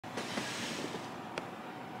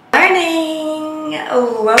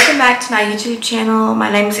Oh, welcome back to my YouTube channel.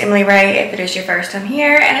 My name is Emily Ray if it is your first time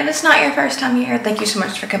here, and if it's not your first time here, thank you so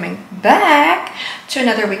much for coming back to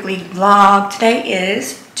another weekly vlog. Today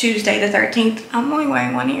is Tuesday the 13th. I'm only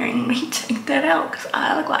wearing one earring. Let me take that out because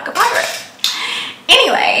I look like a pirate.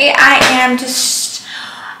 Anyway, I am just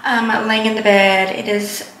laying in the bed. It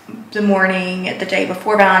is the morning, the day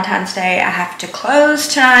before Valentine's Day. I have to close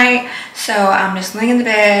tonight, so I'm just laying in the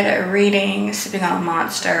bed reading, sipping on a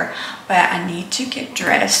Monster, but I need to get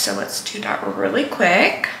dressed, so let's do that really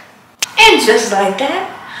quick. And just like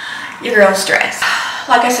that, your girl's dressed.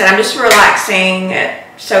 Like I said, I'm just relaxing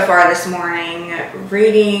so far this morning,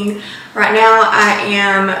 reading. Right now I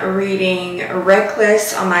am reading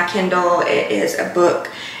Reckless on my Kindle. It is a book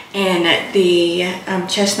in the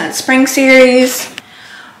Chestnut Spring Series,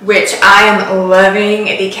 which I am loving.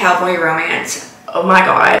 The cowboy romance. Oh my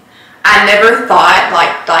god. I never thought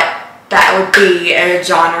like that would be a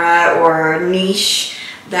genre or niche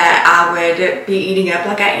that I would be eating up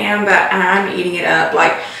like I am, but I'm eating it up,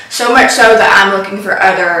 like so much so that I'm looking for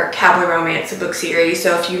other cowboy romance book series.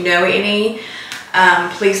 So if you know any,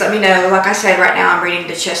 please let me know. Like I said, right now I'm reading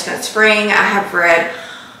the Chestnut Spring. I have read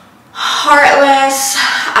Heartless,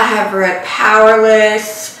 I have read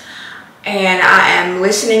Powerless, and I am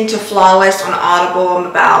listening to Flawless on Audible. I'm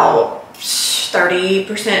about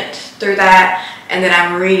 30% through that, and then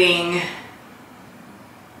I'm reading,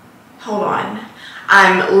 hold on,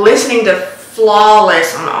 I'm listening to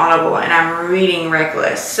Flawless on Audible and I'm reading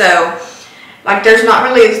Reckless. So like there's not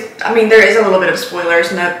really, I mean there is a little bit of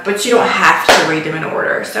spoilers, but you don't have to read them in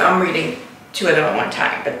order. So I'm reading two of them at one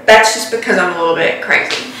time, but that's just because I'm a little bit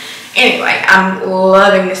crazy. Anyway, I'm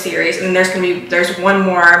loving the series, and there's one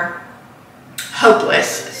more,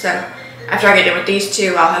 Hopeless. So after I get done with these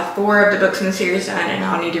two, I'll have 4 of the books in the series done, and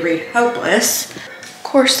I'll need to read Hopeless. Of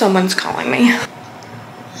course someone's calling me.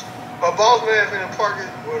 My boss man's in the parking,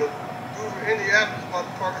 well, the dude from Indianapolis about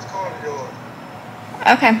to park his car in the yard.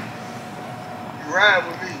 Okay. You ride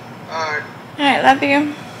with me. Alright. Alright, love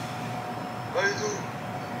you. Love you too.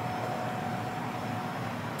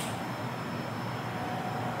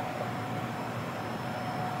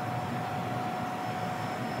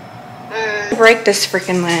 Break this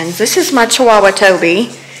freaking lens. This is my Chihuahua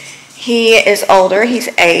Toby. He is older. He's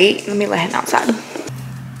 8. Let me let him outside.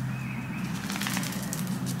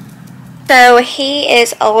 So he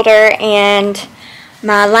is older, and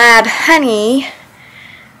my lab Honey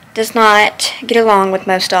does not get along with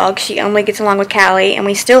most dogs. She only gets along with Callie, and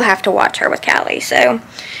we still have to watch her with Callie. So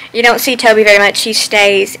you don't see Toby very much. She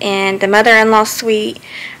stays in the mother-in-law suite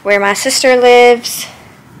where my sister lives.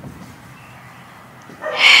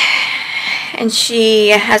 And she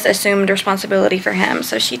has assumed responsibility for him,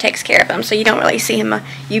 so she takes care of him. So you don't really see him.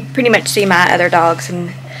 You pretty much see my other dogs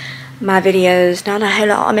in my videos. Not a whole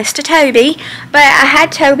lot of Mr. Toby. But I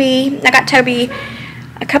got Toby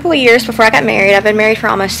a couple of years before I got married. I've been married for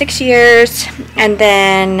almost 6 years. And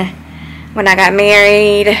then when I got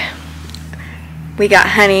married, we got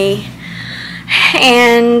Honey.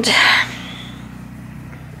 And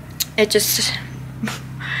it just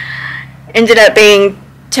ended up being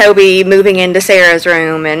Toby moving into Sarah's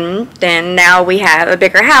room, and then now we have a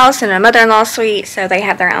bigger house and a mother-in-law suite, so they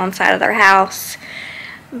have their own side of their house.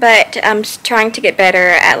 But I'm trying to get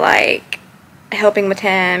better at like helping with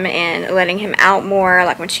him and letting him out more,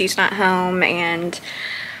 like when she's not home, and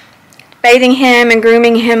bathing him and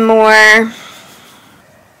grooming him more.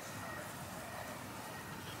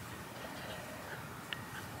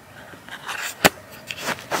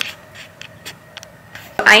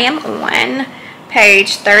 I am on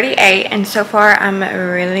page 38, and so far I'm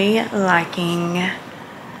really liking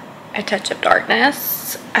A Touch of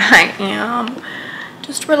Darkness. I am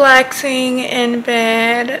just relaxing in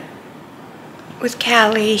bed with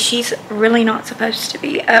Callie. She's really not supposed to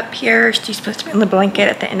be up here. She's supposed to be on the blanket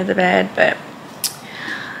at the end of the bed, but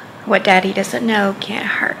what Daddy doesn't know can't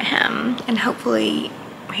hurt him, and hopefully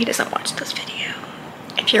he doesn't watch this video.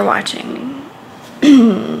 If you're watching,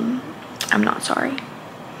 I'm not sorry.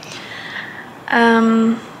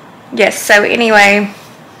 Yes, so anyway,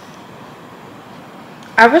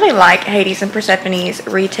 I really like Hades and Persephone's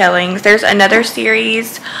retellings. There's another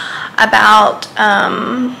series about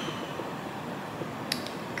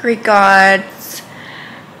Greek gods,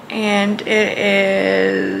 and it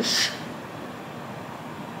is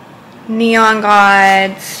Neon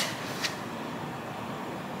Gods,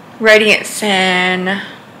 Radiant Sin.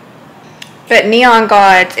 But Neon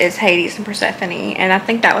Gods is Hades and Persephone, and I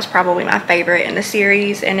think that was probably my favorite in the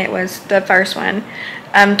series, and it was the first one.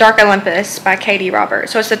 Dark Olympus by Katie Robert.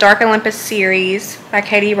 So it's the Dark Olympus series by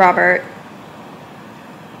Katie Robert.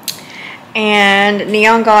 And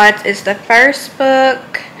Neon Gods is the first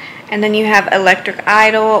book. And then you have Electric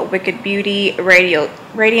Idol, Wicked Beauty,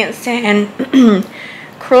 Radiant Sin,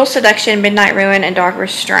 Cruel Seduction, Midnight Ruin, and Dark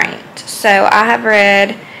Restraint. So I have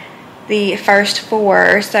read the first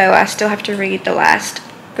 4, so I still have to read the last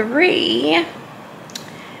 3.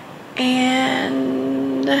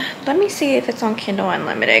 And let me see if it's on Kindle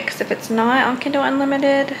Unlimited, because if it's not on Kindle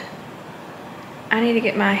Unlimited, I need to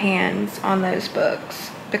get my hands on those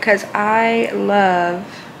books, because I love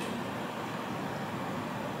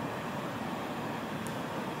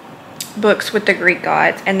books with the Greek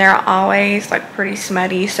gods, and they're always like pretty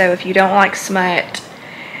smutty. So if you don't like smut,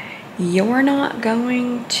 you're not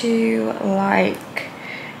going to like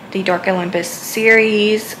the Dark Olympus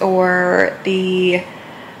series, or the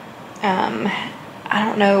I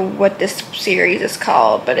don't know what this series is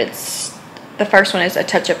called, but it's the first one is A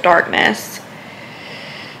Touch of Darkness.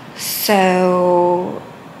 So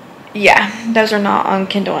yeah, those are not on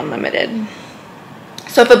Kindle Unlimited.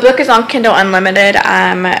 So if a book is on Kindle Unlimited,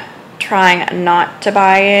 I'm trying not to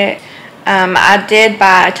buy it. I did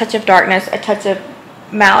buy A Touch of Darkness, A Touch of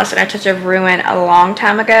Malice, and A Touch of Ruin a long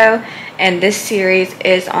time ago, and this series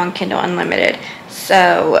is on Kindle Unlimited.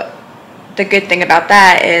 So the good thing about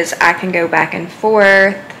that is I can go back and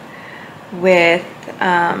forth with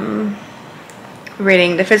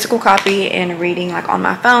reading the physical copy and reading like on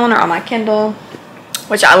my phone or on my Kindle,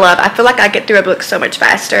 which I love. I feel like I get through a book so much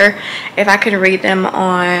faster if I can read them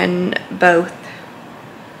on both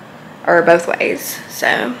ways.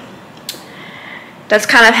 So that's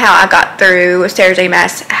kind of how I got through Sarah J.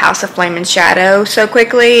 Maas' House of Flame and Shadow so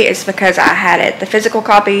quickly. It's because I had it, the physical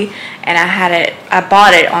copy, and I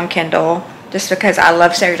bought it on Kindle just because I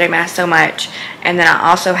love Sarah J. Maas so much. And then I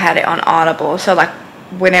also had it on Audible. So like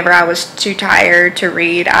whenever I was too tired to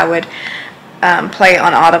read, I would play it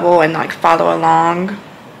on Audible and like follow along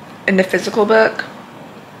in the physical book,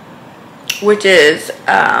 which is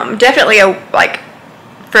definitely like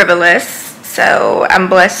frivolous. So I'm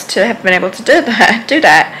blessed to have been able to do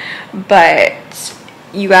that. But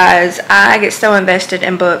you guys, I get so invested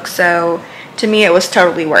in books, so to me it was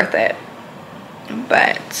totally worth it.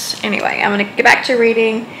 But anyway, I'm gonna get back to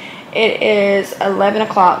reading. It is 11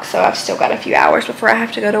 o'clock, so I've still got a few hours before I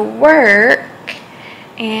have to go to work.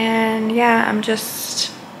 And yeah, I'm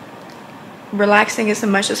just relaxing as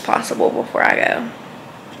much as possible before I go.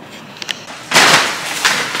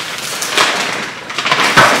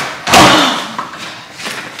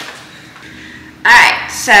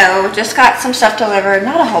 Alright, so just got some stuff delivered,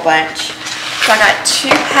 not a whole bunch. So I got 2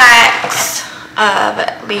 packs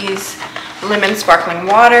of these lemon sparkling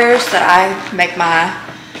waters that I make my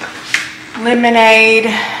lemonade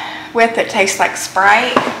with. It tastes like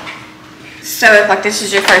Sprite. So if like this is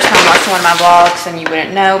your first time watching one of my vlogs, then you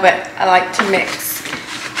wouldn't know, but I like to mix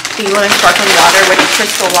the lemon sparkling water with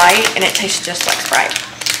Crystal Light, and it tastes just like Sprite.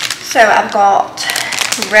 So I've got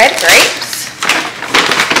red grapes,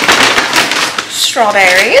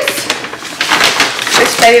 strawberries.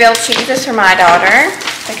 This Babybel cheese is for my daughter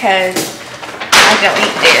because I don't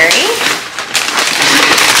eat dairy.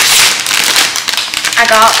 I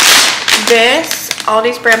got this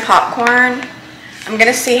Aldi's brand popcorn. I'm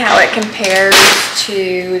gonna see how it compares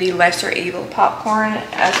to the Lesser Evil popcorn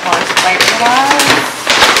as far as flavor wise.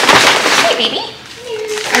 Hey baby.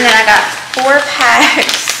 And then I got 4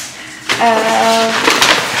 packs of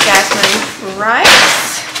jasmine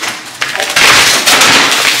rice.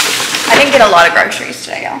 I didn't get a lot of groceries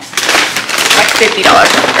today, y'all. Like $50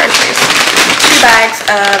 worth of groceries. 2 bags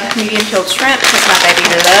of medium peeled shrimp because my baby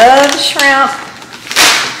loves shrimp.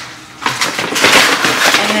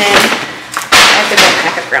 And then I have the 1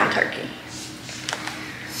 pack of ground turkey.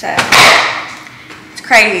 So it's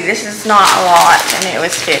crazy. This is not a lot, and it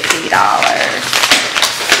was $50. I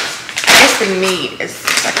guess the meat is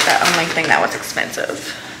like the only thing that was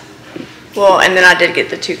expensive. Well, and then I did get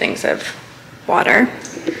the 2 things of water.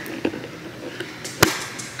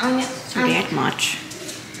 That much.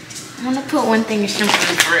 I'm gonna put 1 thing of shrimp in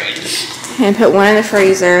the fridge. And put 1 in the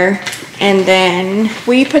freezer. And then,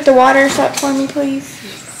 will you put the waters up for me, please?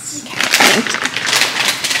 Okay.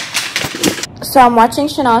 So I'm watching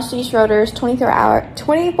Chanel C. Schroeder's 24-hour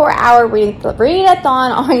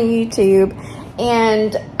readathon on YouTube.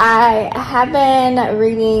 And I have been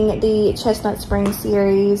reading the Chestnut Spring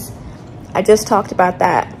Series. I just talked about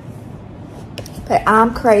that. But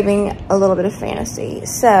I'm craving a little bit of fantasy.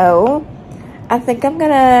 So I think I'm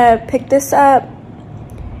gonna pick this up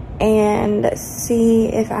and see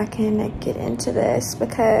if I can get into this,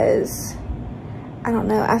 because I don't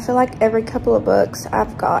know, I feel like every couple of books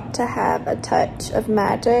I've got to have a touch of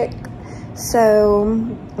magic.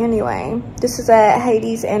 So anyway, this is a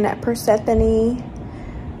Hades and Persephone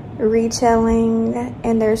retelling,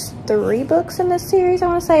 and there's 3 books in this series, I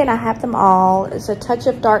want to say, and I have them all. It's A Touch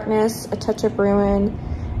of Darkness, A Touch of Ruin,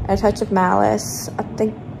 A Touch of Malice. I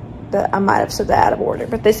think that I might have said that out of order,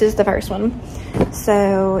 but this is the first one.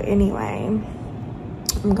 So anyway,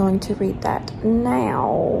 I'm going to read that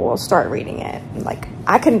now. We'll start reading it. Like,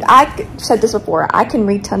 I said this before, I can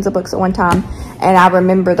read tons of books at one time and I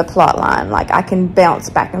remember the plot line. Like, I can bounce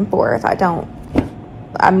back and forth.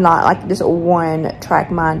 I'm not like just one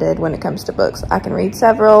track minded when it comes to books. I can read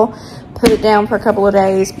several, put it down for a couple of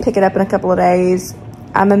days, pick it up in a couple of days.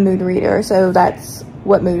 I'm a mood reader, so that's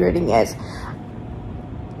what mood reading is.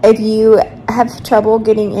 If you have trouble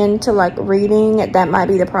getting into like reading, that might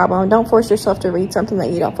be the problem. Don't force yourself to read something that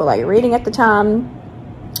you don't feel like reading at the time.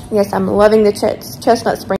 Yes, I'm loving the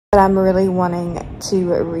Chestnut Spring, but I'm really wanting to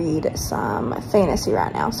read some fantasy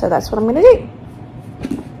right now, so that's what I'm going to do.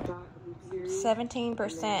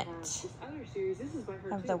 17%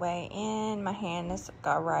 of the way in. My hand has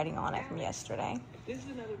got writing on it from yesterday.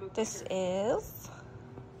 This is,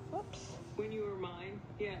 whoops. When You Were Mine.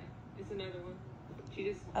 Yeah, it's another one.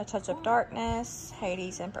 A Touch of Darkness,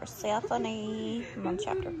 Hades and Persephone. I'm on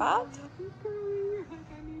chapter 5.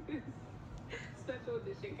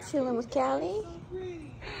 Chilling with Callie.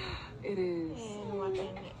 It is. And watching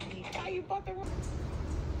YouTube.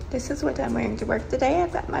 This is what I'm wearing to work today.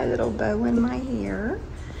 I've got my little bow in my hair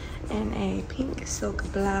and a pink silk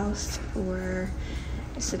blouse for,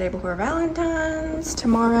 it's the day before Valentine's.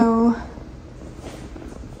 Tomorrow,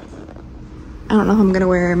 I don't know if I'm gonna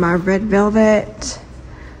wear my red velvet.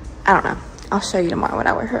 I don't know. I'll show you tomorrow what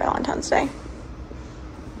I wear for Valentine's Day.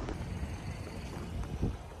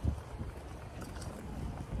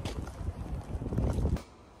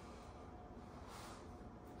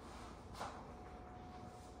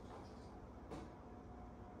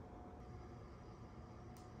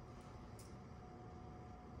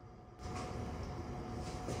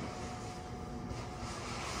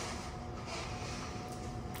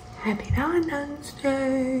 Happy Valentine's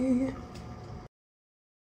Day.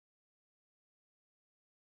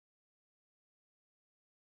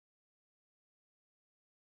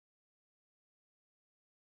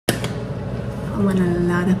 I want a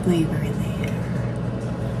lot of flavor in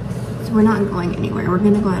there. So we're not going anywhere. We're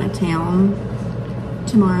gonna go out of town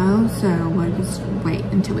tomorrow, so we'll just wait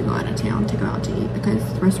until we go out of town to go out to eat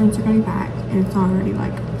because the restaurants are gonna be packed and it's already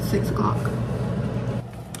like 6 o'clock.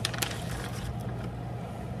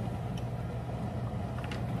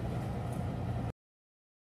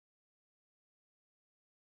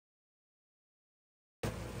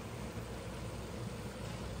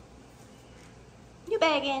 You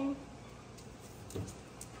begging?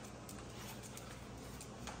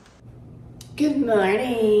 Good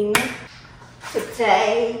morning.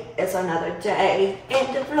 Today is another day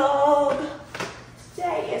in the vlog.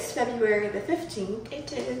 Today is February the 15th.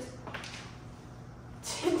 It is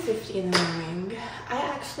 10:50 in the morning. I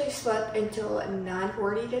actually slept until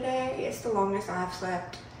 9:40 today. It's the longest I've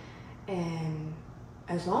slept and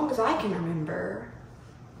as long as I can remember.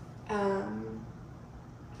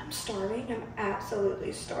 I'm starving. I'm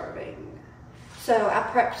absolutely starving. So I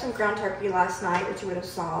prepped some ground turkey last night, which you would have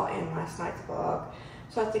saw in last night's vlog.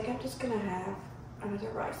 So I think I'm just gonna have another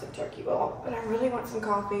rice and turkey bowl. But I really want some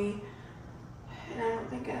coffee, and I don't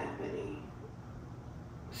think I have any.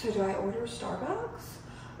 So do I order Starbucks?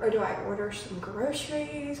 Or do I order some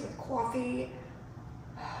groceries with coffee?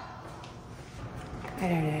 I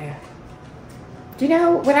don't know. Do you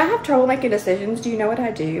know, when I have trouble making decisions, do you know what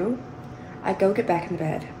I do? I go get back in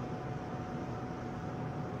bed.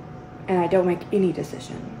 And I don't make any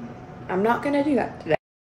decision. I'm not gonna do that today.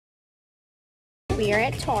 We are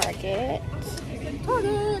at Target.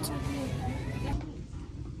 Target!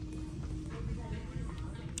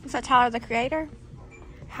 Is that Tyler the Creator?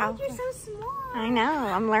 How? You're so small. I know,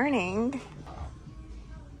 I'm learning.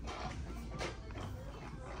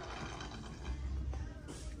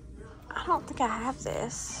 I don't think I have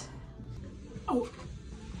this. Oh.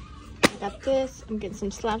 I got this. I'm getting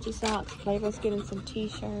some slouchy socks. Flavor's getting some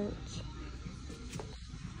t-shirts.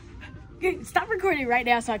 Stop recording right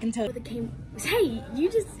now so I can tell the camera. Hey,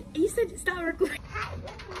 you said stop recording. Hi,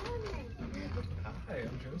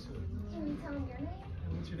 I'm Joseph. Can you tell me your name?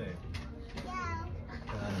 What's your name? Yeah.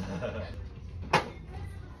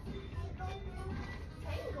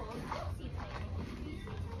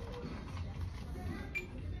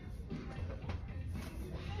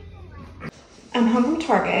 I'm home from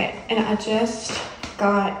Target and I just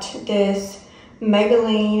got this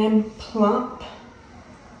Maybelline Plump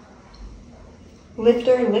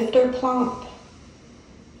Lifter Plump.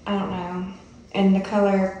 I don't know. in the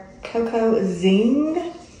color Cocoa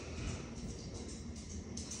Zing.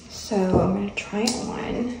 So I'm gonna try it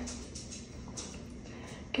on.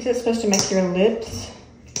 Guess it's supposed to make your lips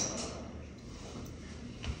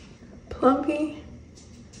plumpy.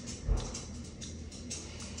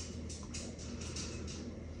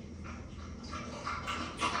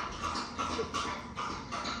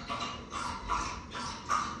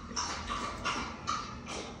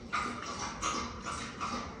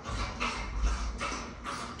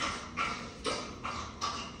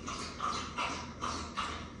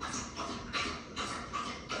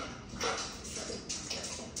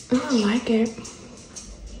 I like it.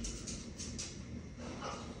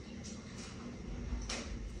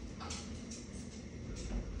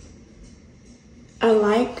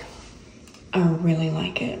 I really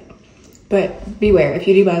like it. But beware, if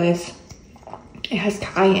you do buy this, it has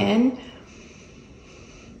cayenne,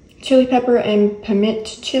 chili pepper, and piment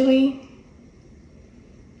chili.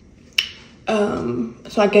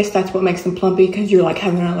 So I guess that's what makes them plumpy, because you're like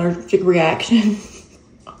having an allergic reaction.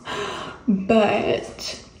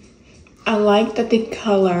 But I like that the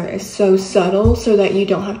color is so subtle so that you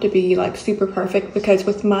don't have to be like super perfect, because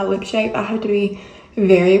with my lip shape, I have to be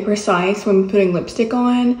very precise when putting lipstick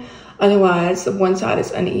on. Otherwise, one side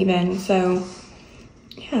is uneven. So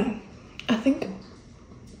yeah, I think,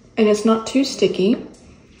 and it's not too sticky.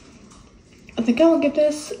 I think I will give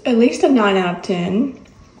this at least a 9 out of 10.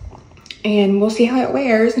 And we'll see how it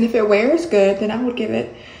wears. And if it wears good, then I would give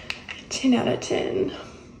it a 10 out of 10.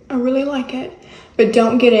 I really like it. But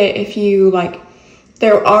don't get it if you like,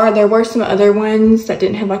 there were some other ones that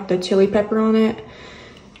didn't have like the chili pepper on it.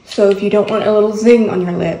 So if you don't want a little zing on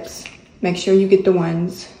your lips, make sure you get the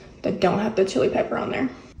ones that don't have the chili pepper on there.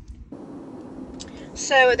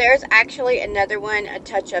 So there's actually another one, A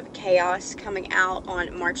Touch of Chaos, coming out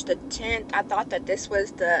on March the 10th. I thought that this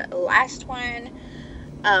was the last one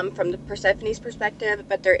from the Persephone's perspective,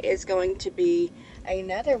 but there is going to be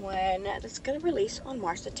another one that's going to release on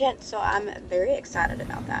March the 10th, so I'm very excited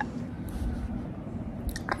about that.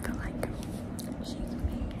 I feel like she's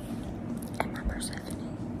me and my Persephone.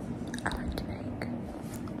 I like to bake.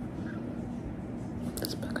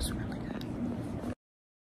 This book is really good.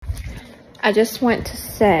 I just want to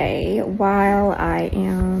say, while I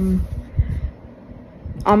am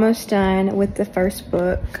almost done with the first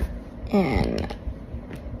book in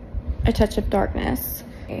A Touch of Darkness,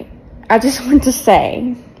 I just want to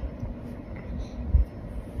say,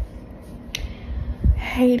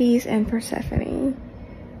 Hades and Persephone,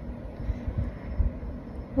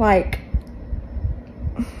 like,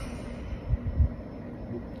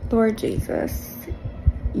 Lord Jesus,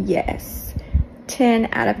 yes, 10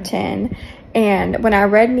 out of 10. And when I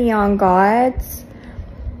read Neon Gods,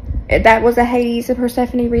 that was a Hades and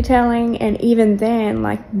Persephone retelling, and even then,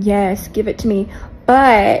 like, yes, give it to me.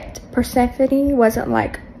 But Persephone wasn't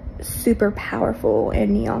like super powerful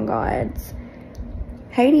in Neon Gods.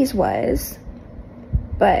 Hades was,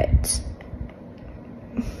 but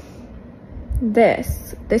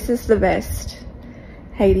this is the best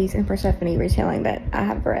Hades and Persephone retelling that I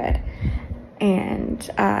have read. And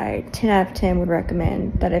I 10 out of 10 would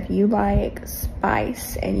recommend that if you like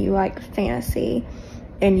spice and you like fantasy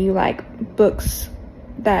and you like books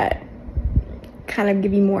that kind of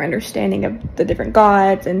give you more understanding of the different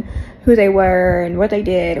gods and who they were and what they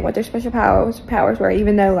did and what their special powers were,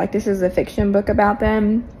 even though like this is a fiction book about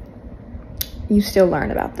them, you still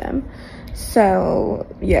learn about them. So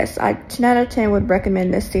yes, I 10 out of 10 would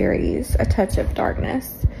recommend this series, A Touch of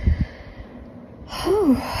Darkness.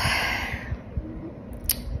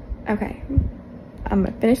 Okay, I'm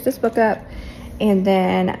gonna finish this book up, and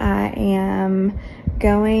then I am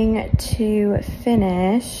going to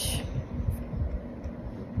finish,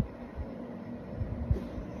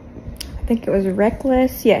 I think it was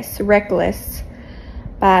Reckless. Yes, Reckless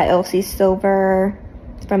by Elsie Silver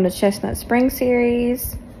from the Chestnut Spring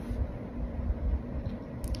Series.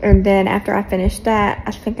 And then after I finish that,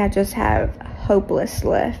 I think I just have Hopeless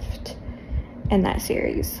left in that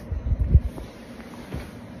series.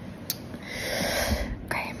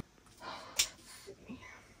 Okay.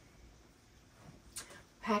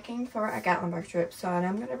 Packing for a Gatlinburg trip, so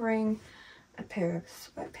I'm gonna bring a pair of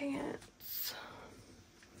sweatpants.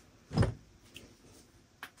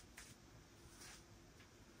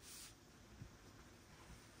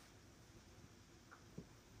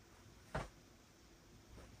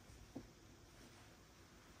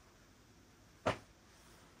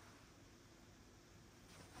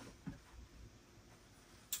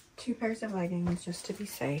 Two pairs of leggings just to be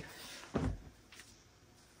safe.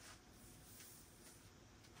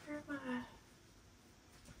 Where are my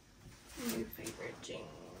new favorite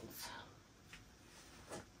jeans?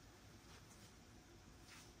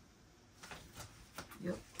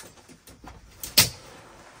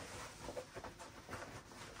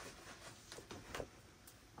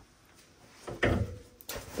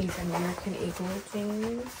 American Eagle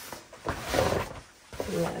jeans.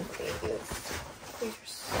 Love these. These are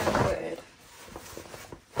so good.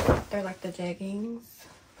 They're like the jeggings.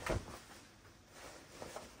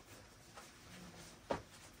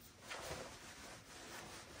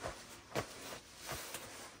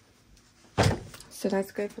 So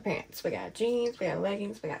that's good for pants. We got jeans, we got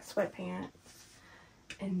leggings, we got sweatpants.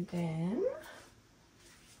 And then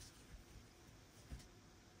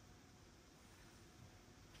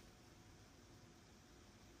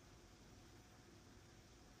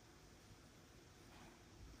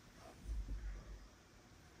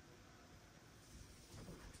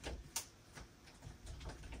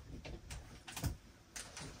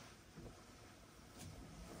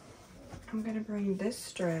I'm gonna bring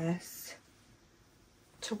this dress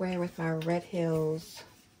to wear with my red heels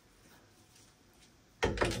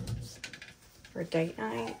for date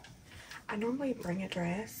night. I normally bring a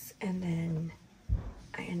dress and then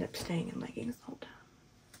I end up staying in leggings the whole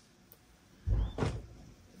time.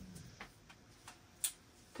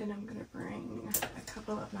 Then I'm gonna bring a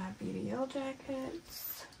couple of my BBL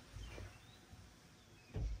jackets.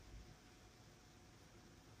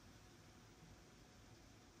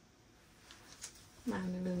 My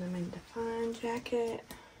Lululemon Define jacket.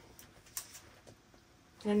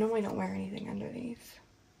 And I normally don't wear anything under these.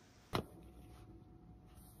 Of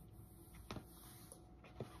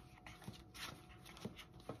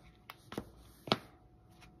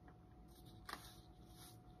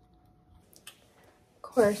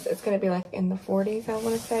course, it's going to be like in the 40s, I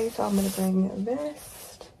want to say. So I'm going to bring a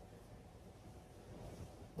vest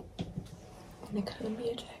and a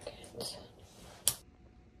Columbia jacket.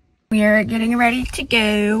 We are getting ready to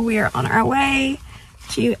go. We are on our way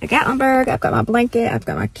to Gatlinburg. I've got my blanket. I've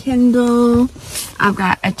got my Kindle. I've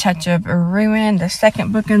got A Touch of Ruin, the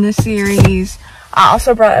second book in the series. I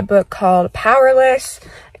also brought a book called Powerless.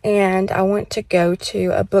 And I want to go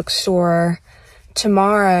to a bookstore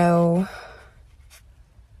tomorrow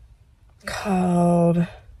called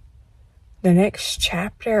The Next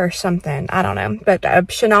Chapter or something. I don't know. But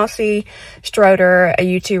Shanasi Stroder, a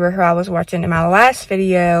YouTuber who I was watching in my last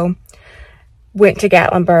video, went to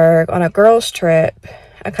Gatlinburg on a girls trip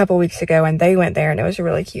a couple weeks ago, and they went there, and it was a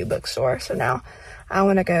really cute bookstore. So now I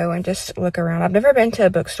want to go and just look around. I've never been to a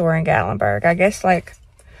bookstore in Gatlinburg. I guess like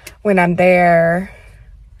when I'm there,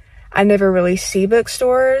 I never really see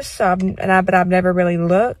bookstores, so but I've never really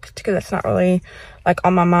looked because it's not really like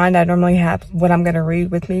on my mind. I normally have what I'm going to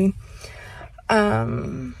read with me.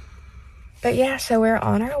 But yeah, so we're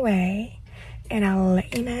on our way, and I'll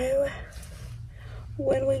let you know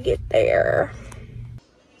when we get there.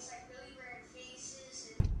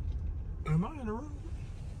 Am I in the room?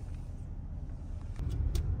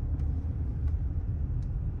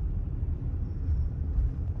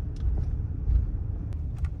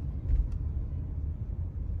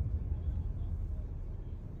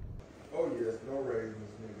 Oh yes, no raisins,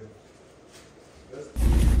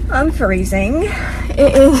 nigga. I'm freezing.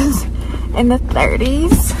 It is in the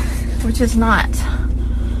 30s, which is not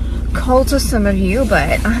cold to some of you,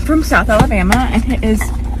 but I'm from South Alabama, and it is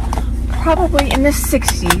probably in the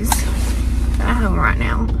 60s at home right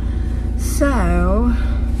now. So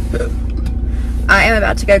I am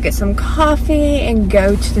about to go get some coffee and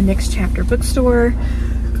go to the Next Chapter bookstore.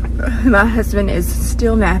 My husband is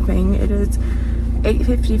still napping. It is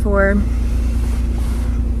 8:54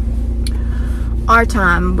 our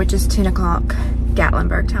time, which is 10 o'clock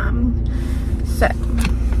Gatlinburg time. So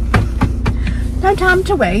no time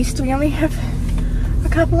to waste. We only have a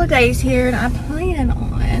couple of days here, and I plan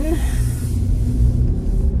on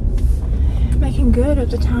making good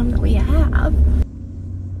of the time that we have.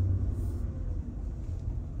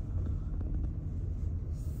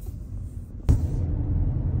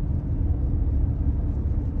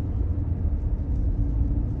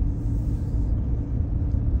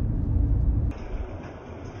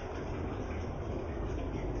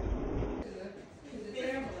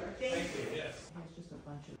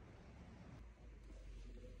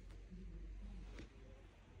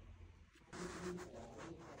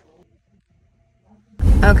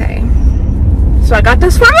 Okay, so I got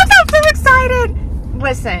this one. I'm so excited.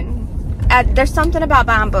 Listen, there's something about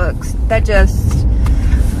buying books that just,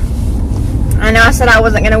 I know I said I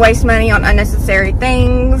wasn't going to waste money on unnecessary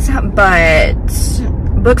things, but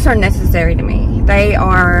books are necessary to me. They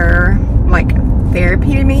are like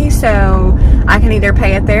therapy to me, so I can either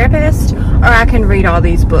pay a therapist or I can read all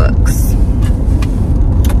these books.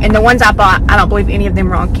 And the ones I bought, I don't believe any of them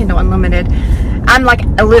were on Kindle Unlimited. I'm like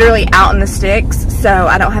literally out in the sticks, so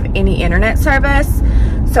I don't have any internet service.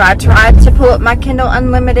 So I tried to pull up my Kindle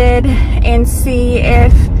Unlimited and see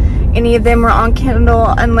if any of them were on Kindle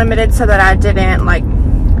Unlimited, so that I didn't like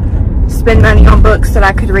spend money on books that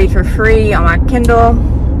I could read for free on my Kindle.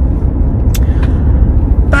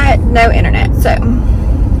 But no internet, so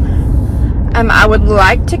I would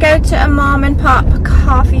like to go to a mom and pop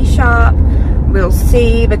coffee shop. We'll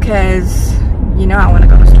see, because you know I want to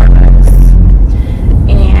go to Starbucks.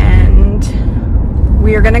 And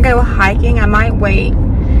we're gonna go hiking. I might wait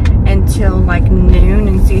until like noon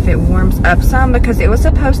and see if it warms up some, because it was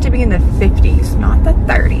supposed to be in the 50s, not the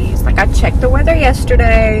 30s. Like, I checked the weather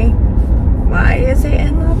yesterday. Why is it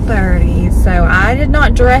in the 30s? So I did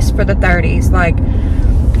not dress for the 30s. Like,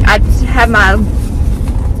 I have my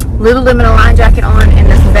Lululemon Align jacket on and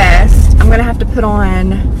this vest. I'm gonna have to put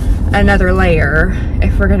on another layer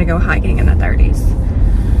if we're gonna go hiking in the 30s.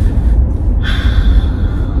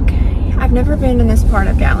 Okay, I've never been in this part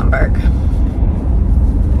of Gatlinburg.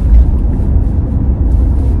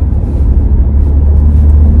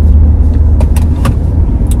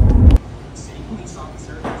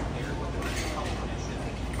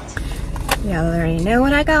 Y'all already know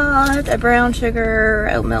what I got. A brown sugar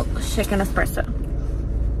oat milk shaken espresso.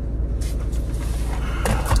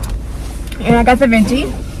 And I got the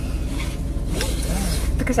venti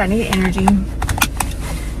because I need energy.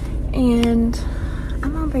 And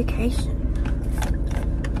I'm on vacation.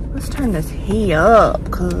 Let's turn this heat up,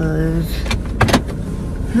 cause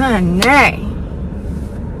honey,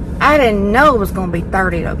 I didn't know it was gonna be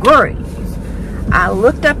 30 degrees. I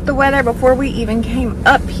looked up the weather before we even came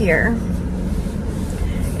up here.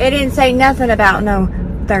 It didn't say nothing about no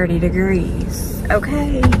 30 degrees,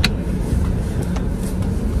 okay?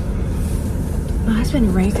 My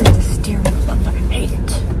husband raises the steering wheel up. I hate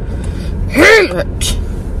it. Hate it!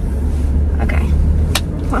 Okay,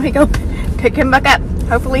 let me go pick him back up.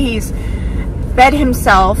 Hopefully he's fed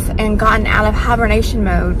himself and gotten out of hibernation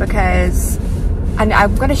mode, because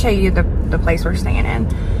I'm going to show you the place we're staying in.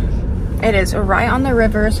 It is right on the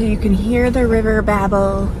river, so you can hear the river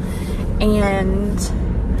babble. And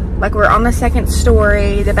like, we're on the second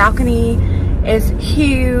story. The balcony is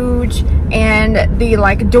huge, and the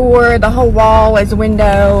like door, the whole wall is a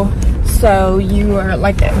window, so you are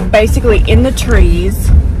like basically in the trees.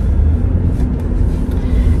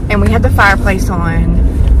 And we have the fireplace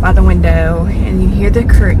on by the window, and you hear the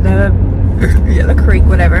creek, the creek,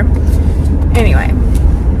 whatever. Anyway,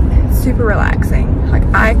 it's super relaxing. Like,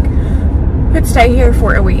 I could stay here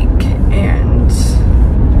for a week and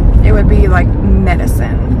it would be like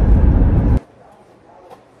medicine.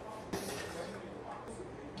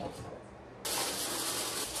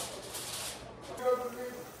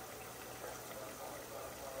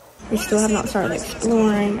 We still have not started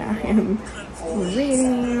exploring. I am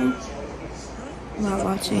reading while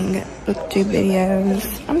watching booktube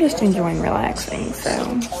videos. I'm just enjoying relaxing,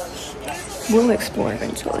 so we'll explore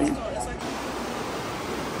eventually.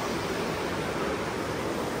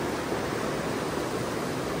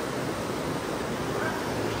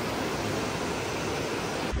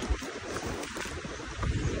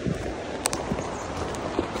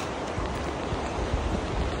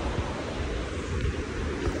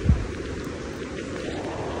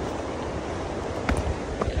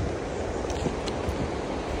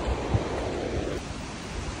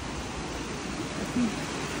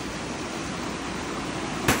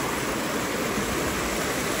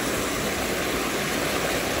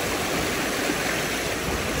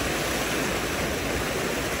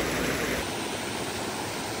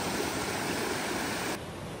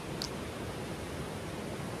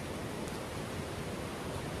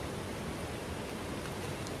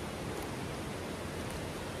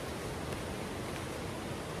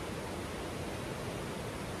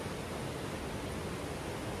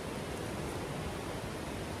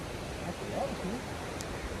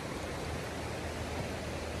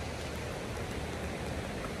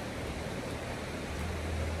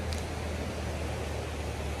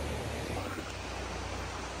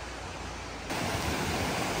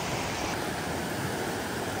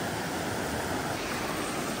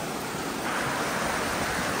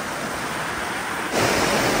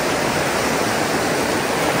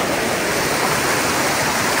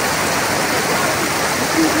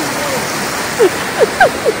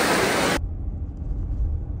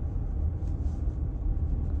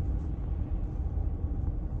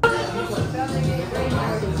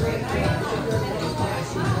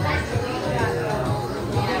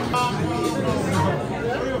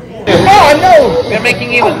 Oh no! We're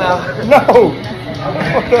making even now. No!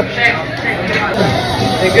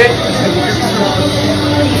 You good?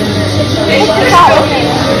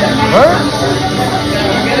 Huh?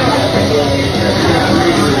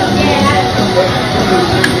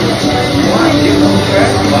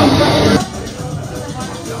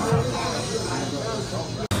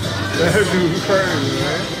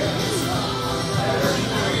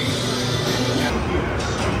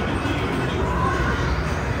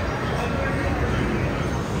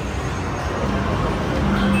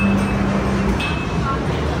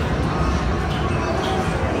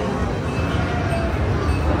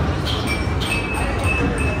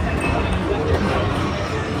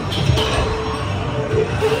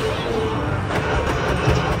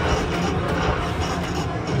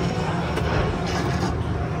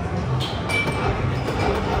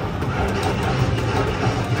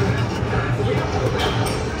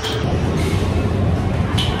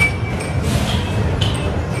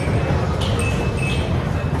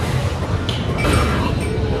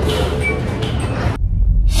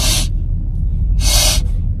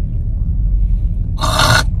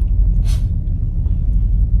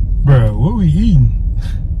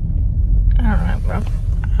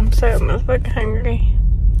 so motherfucking hungry.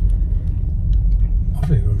 I'm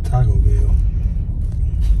finna go to Taco Bell.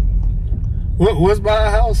 What's by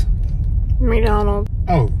our house? McDonald's.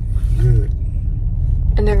 Oh, good.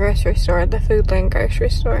 And the grocery store, the Foodland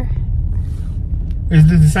grocery store. Is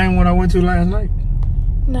this the same one I went to last night?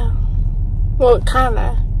 No. Well,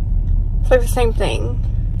 kinda. It's like the same thing.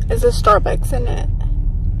 It's a Starbucks in it.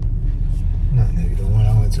 No, nigga, the one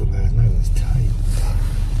I went to last night was tight.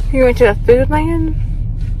 You went to the Foodland?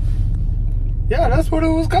 Yeah, that's what it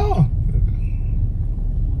was called.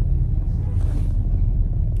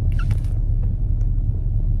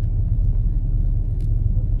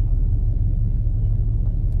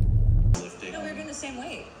 No, we were doing the same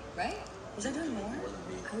weight, right? Was I doing more?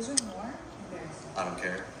 I was doing more? I don't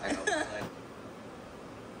care. I know.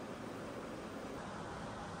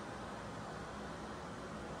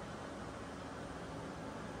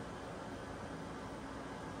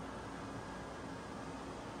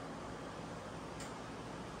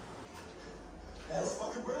 That's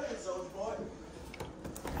fucking brilliant, Soldier Boy.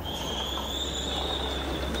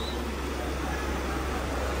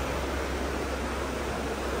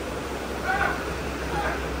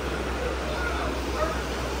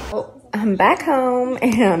 I'm back home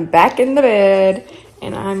and I'm back in the bed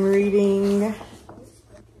and I'm reading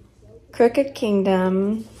Crooked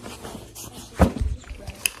Kingdom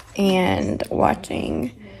and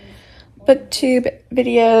watching booktube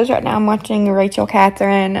videos. Right now I'm watching Rachel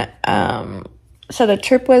Catherine. So the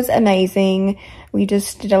trip was amazing. We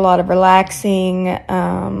just did a lot of relaxing.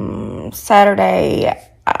 Saturday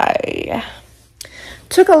I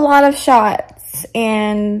took a lot of shots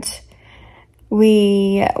and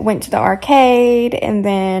we went to the arcade and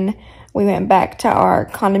then we went back to our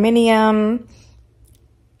condominium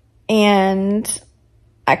and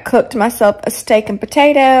I cooked myself a steak and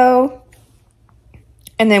potato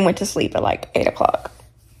and then went to sleep at like 8 o'clock.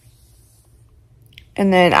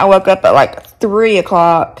 And then I woke up at like 3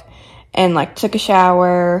 o'clock and like took a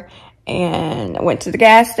shower and went to the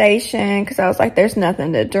gas station because I was like, there's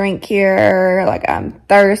nothing to drink here. Like, I'm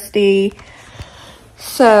thirsty.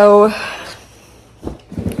 So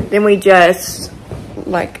then we just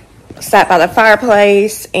like sat by the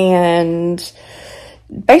fireplace and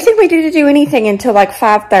basically didn't do anything until like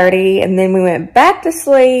 5:30, and then we went back to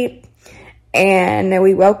sleep and then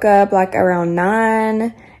we woke up like around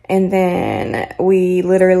 9, and then we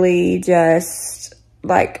literally just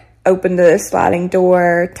like opened the sliding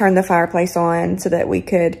door, turned the fireplace on so that we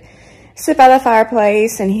could sit by the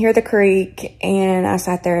fireplace and hear the creek, and I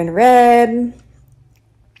sat there and read.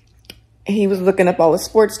 He was looking up all the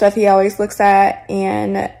sports stuff he always looks at,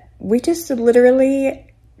 and we just literally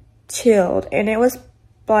chilled. And it was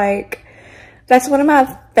like, that's one of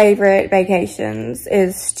my favorite vacations,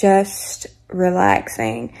 is just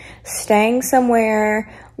relaxing, staying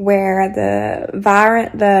somewhere where the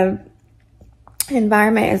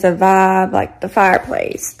environment is a vibe, like the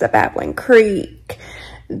fireplace, the babbling creek,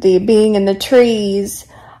 the being in the trees,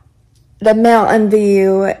 the mountain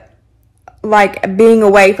view, like being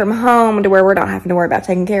away from home to where we're not having to worry about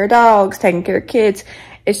taking care of dogs, taking care of kids.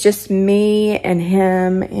 It's just me and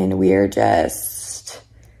him, and we're just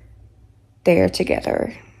there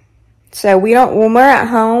together. So we don't, when we're at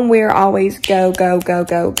home, we're always go, go, go,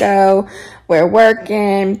 go, go. We're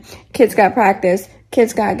working, kids got practice,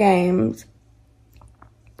 kids got games.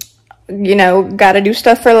 You know, got to do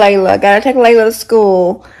stuff for Layla, got to take Layla to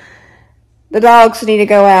school. The dogs need to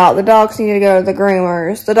go out. The dogs need to go to the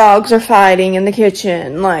groomers. The dogs are fighting in the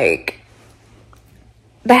kitchen. Like,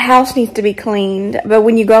 the house needs to be cleaned. But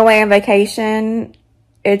when you go away on vacation,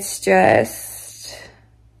 it's just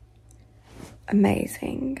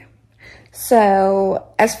amazing. So,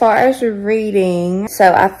 as far as reading,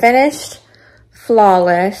 so I finished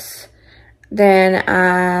Flawless. Then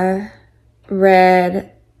I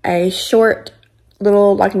read a short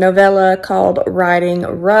little like novella called Riding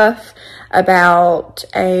Rough, about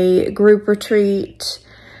a group retreat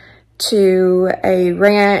to a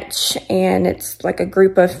ranch, and it's like a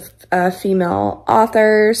group of female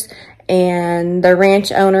authors, and the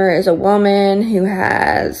ranch owner is a woman who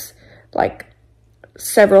has like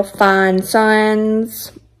several fine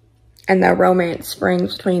sons, and the romance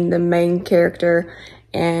springs between the main character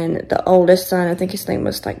and the oldest son. I think his name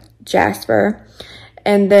was like Jasper.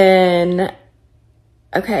 And then,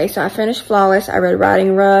 okay, so I finished Flawless. I read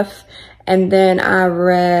Riding Rough. And then I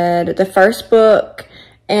read the first book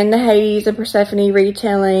and the Hades and Persephone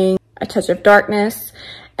retelling, A Touch of Darkness.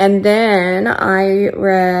 And then I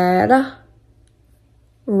read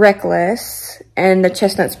Reckless and the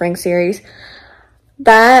Chestnut Spring Series.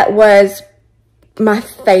 That was my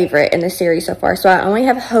favorite in the series so far. So I only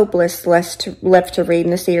have Hopeless left to read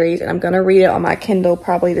in the series, and I'm going to read it on my Kindle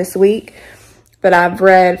probably this week. But I've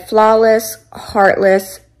read Flawless,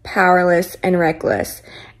 Heartless, Powerless, and Reckless.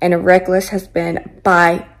 And Reckless has been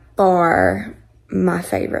by far my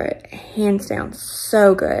favorite. Hands down.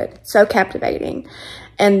 So good. So captivating.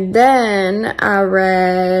 And then I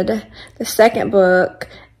read the second book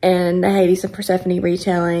in the Hades and Persephone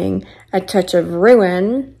retelling, A Touch of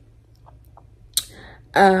Ruin.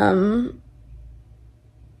 And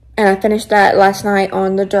I finished that last night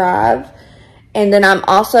on the drive. And then I'm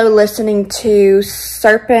also listening to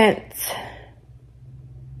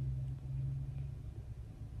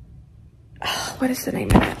what is the name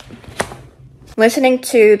of it? Listening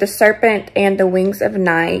to The Serpent and the Wings of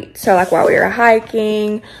Night. So like while we were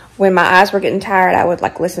hiking, when my eyes were getting tired, I would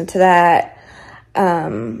like listen to that.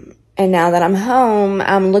 And now that I'm home,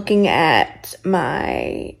 I'm looking at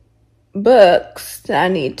my books that I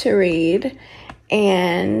need to read,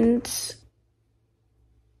 and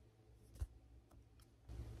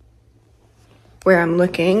where I'm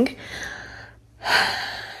looking.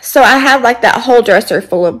 So I have like that whole dresser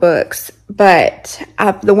full of books, but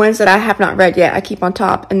the ones that I have not read yet, I keep on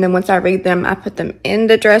top. And then once I read them, I put them in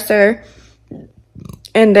the dresser.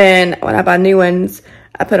 And then when I buy new ones,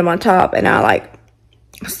 I put them on top, and I like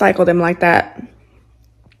cycle them like that.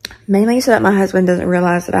 Mainly so that my husband doesn't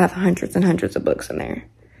realize that I have hundreds and hundreds of books in there.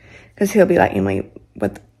 Because he'll be like, Emily,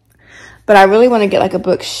 what? But I really want to get like a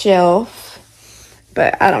bookshelf.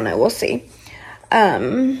 But I don't know. We'll see.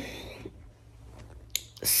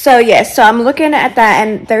 So yeah, so I'm looking at that,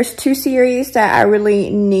 and there's 2 series that I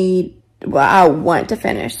really need, well, I want to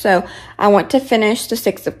finish. So I want to finish the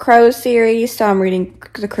Six of Crows series, so I'm reading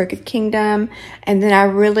The Crooked Kingdom, and then I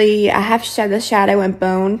have the Shadow and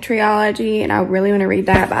Bone trilogy, and I really want to read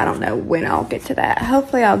that, but I don't know when I'll get to that.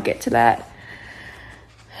 Hopefully I'll get to that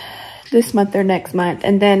this month or next month.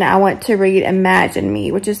 And then I want to read Imagine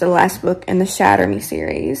Me, which is the last book in the Shatter Me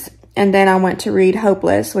series. And then I want to read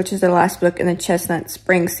Hopeless, which is the last book in the Chestnut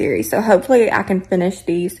Spring Series. So hopefully I can finish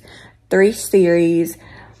these 3 series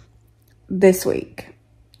this week.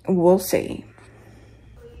 We'll see.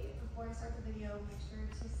 Before I start the video, make sure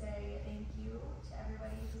to say thank you to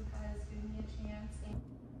everybody who has given me a chance.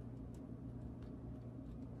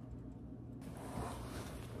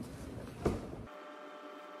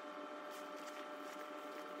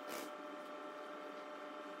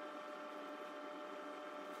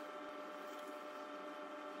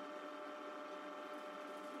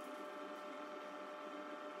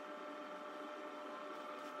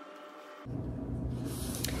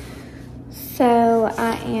 So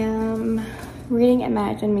I am reading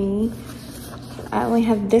Imagine Me. I only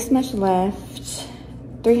have this much left.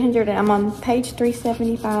 I'm on page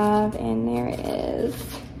 375, and there is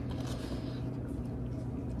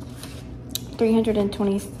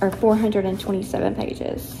 427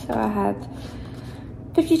 pages. So I have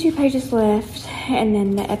 52 pages left, and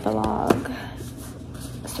then the epilogue.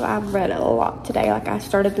 So I've read a lot today. Like I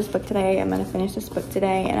started this book today. I'm gonna finish this book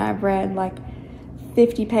today, and I've read like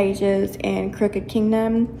 50 pages in Crooked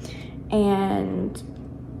Kingdom, and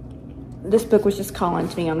this book was just calling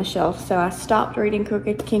to me on the shelf. So I stopped reading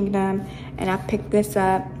Crooked Kingdom and I picked this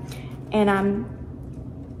up, and I'm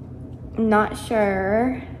not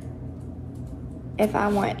sure if I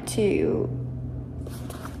want to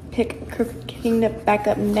pick Crooked Kingdom back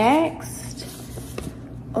up next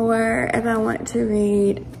or if I want to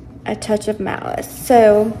read A Touch of Malice.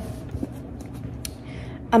 So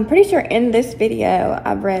I'm pretty sure in this video,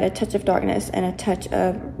 I've read A Touch of Darkness and A Touch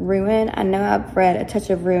of Ruin. I know I've read A Touch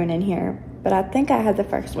of Ruin in here, but I think I had the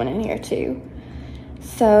first one in here too.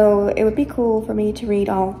 So it would be cool for me to read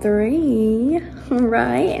all 3,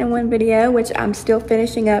 right, in one video, which I'm still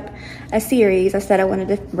finishing up a series. I said I wanted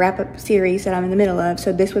to wrap up a series that I'm in the middle of,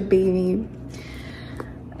 so this would be me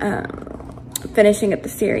finishing up the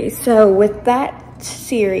series. So with that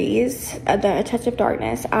series, A Touch of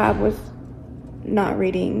Darkness, I was not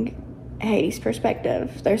reading Hades'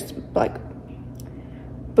 perspective. There's like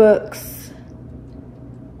books,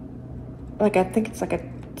 like I think it's like A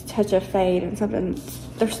Touch of Fate and something.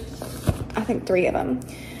 There's I think 3 of them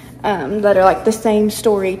that are like the same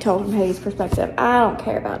story told from Hades' perspective. I don't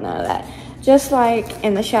care about none of that. Just like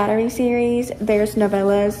in the Shatter Me series, there's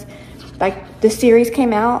novellas. Like the series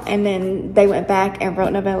came out and then they went back and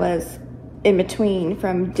wrote novellas in between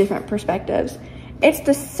from different perspectives. It's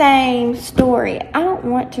the same story. I don't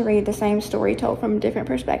want to read the same story told from different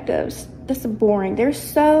perspectives. That's boring. There's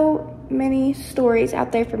so many stories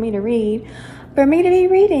out there for me to read. For me to be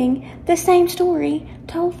reading the same story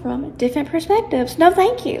told from different perspectives. No,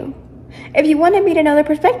 thank you. If you wanted me to know the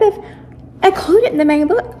perspective, include it in the main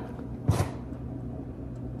book.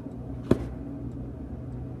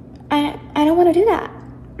 I don't want to do that.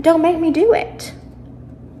 Don't make me do it.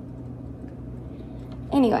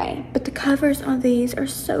 Anyway, but the covers on these are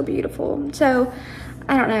so beautiful. So,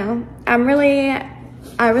 I don't know. I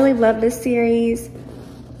really love this series.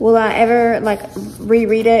 Will I ever, like,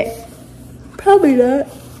 reread it? Probably not.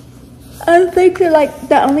 I think that, like,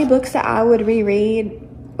 the only books that I would reread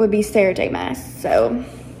would be Sarah J. Maas. So,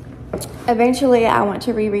 eventually I want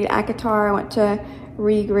to reread ACOTAR. I want to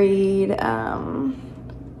reread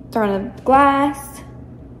Throne of Glass.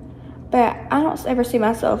 But I don't ever see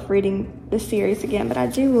myself reading the series again. But I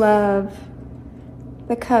do love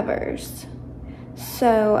the covers.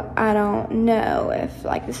 So I don't know if,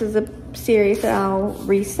 like, this is a series that I'll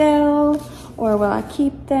resell or will I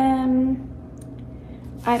keep them.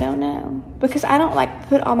 I don't know, because I don't like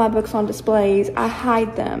put all my books on displays. I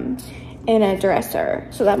hide them in a dresser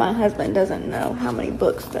so that my husband doesn't know how many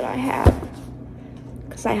books that I have,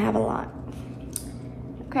 because I have a lot.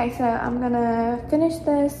 Okay, so I'm gonna finish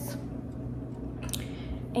this,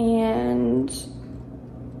 and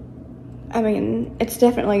I mean, it's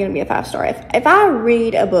definitely gonna be a 5-star. If I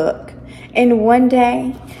read a book in one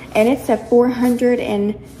day and it's a 400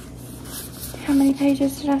 and, how many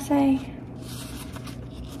pages did I say?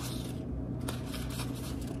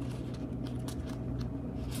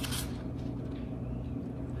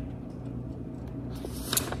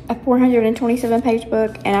 A 427 page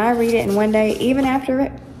book, and I read it in one day, even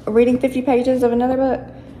after reading 50 pages of another book,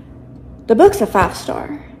 the book's a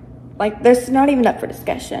 5-star. Like, there's not even up for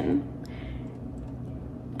discussion.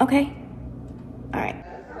 Okay? All right.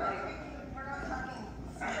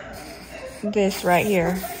 This right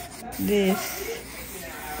here. This.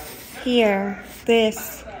 Here.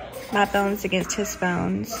 This. My bones against his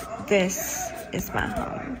bones. This is my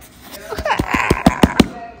home.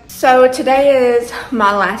 So today is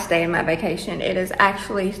my last day in my vacation. It is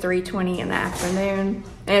actually 3:20 in the afternoon,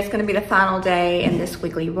 and it's gonna be the final day in this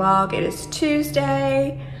weekly vlog. It is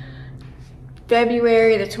Tuesday,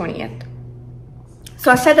 February the 20th.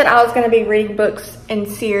 So I said that I was gonna be reading books in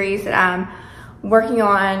series that I'm working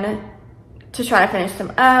on to try to finish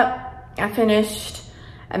them up. I finished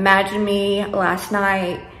Imagine Me last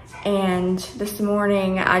night, and this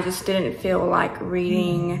morning I just didn't feel like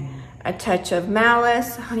reading A Touch of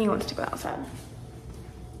Malice. Honey wants to go outside.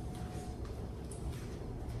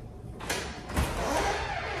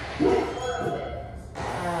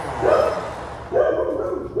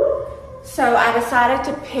 So I decided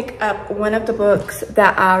to pick up one of the books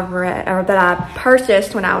that I read, or that I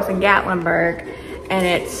purchased when I was in Gatlinburg, and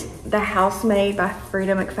it's The Housemaid by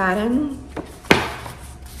Frida McFadden.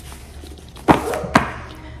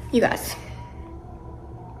 You guys,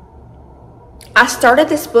 I started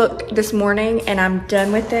this book this morning and I'm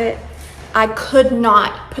done with it. I could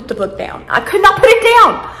not put the book down. I could not put it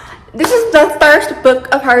down. This is the first book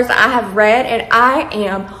of hers I have read, and I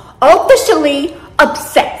am officially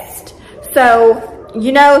obsessed. So,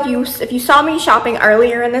 you know, if you saw me shopping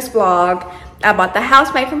earlier in this vlog, I bought The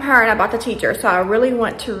Housemaid from her and I bought The Teacher. So I really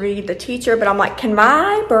want to read The Teacher, but I'm like, can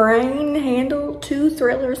my brain handle 2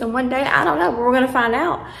 thrillers in one day? I don't know, but we're gonna find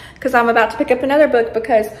out, because I'm about to pick up another book,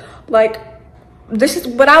 because, like, this is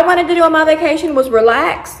what I wanted to do on my vacation, was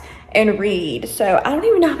relax and read. So I don't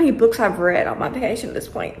even know how many books I've read on my vacation at this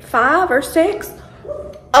point. 5 or 6?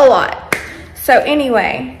 A lot. So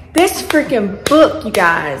anyway, this freaking book, you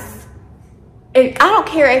guys, I don't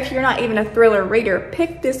care if you're not even a thriller reader,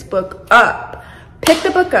 pick this book up. Pick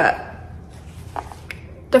the book up.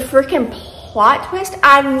 The freaking plot twist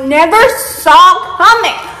I never saw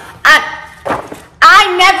coming.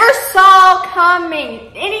 I never saw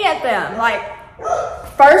coming, any of them. Like,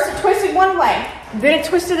 first it twisted one way, then it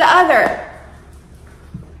twisted the other.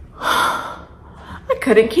 I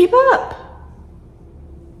couldn't keep up.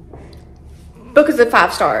 Book is at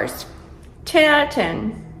 5 stars. 10 out of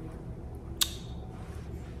 10.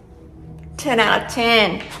 10 out of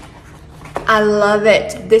 10. I love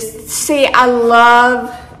it. I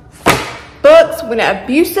love books when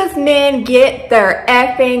abusive men get their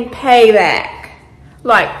effing payback.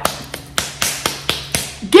 Like,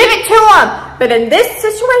 give it to them. But in this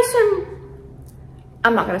situation,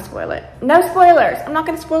 I'm not gonna spoil it. No spoilers. I'm not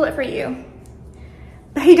gonna spoil it for you.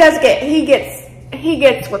 But he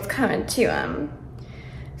gets what's coming to him.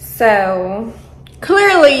 So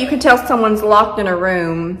clearly you can tell someone's locked in a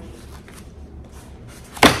room.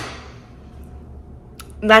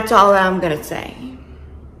 That's all I'm gonna say.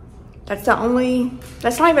 That's not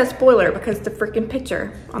even a spoiler, because the freaking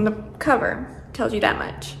picture on the cover tells you that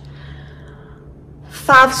much.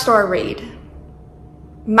 5-star read.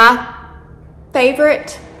 My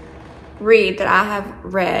favorite read that I have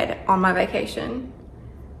read on my vacation.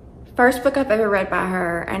 First book I've ever read by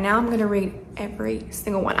her, and now I'm gonna read every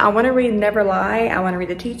single one. I wanna read Never Lie, I wanna read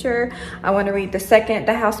The Teacher, I wanna read the second,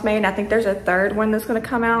 The Housemaid, and I think there's a third one that's gonna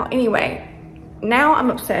come out. Anyway, now I'm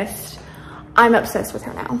obsessed. I'm obsessed with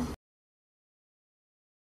her now.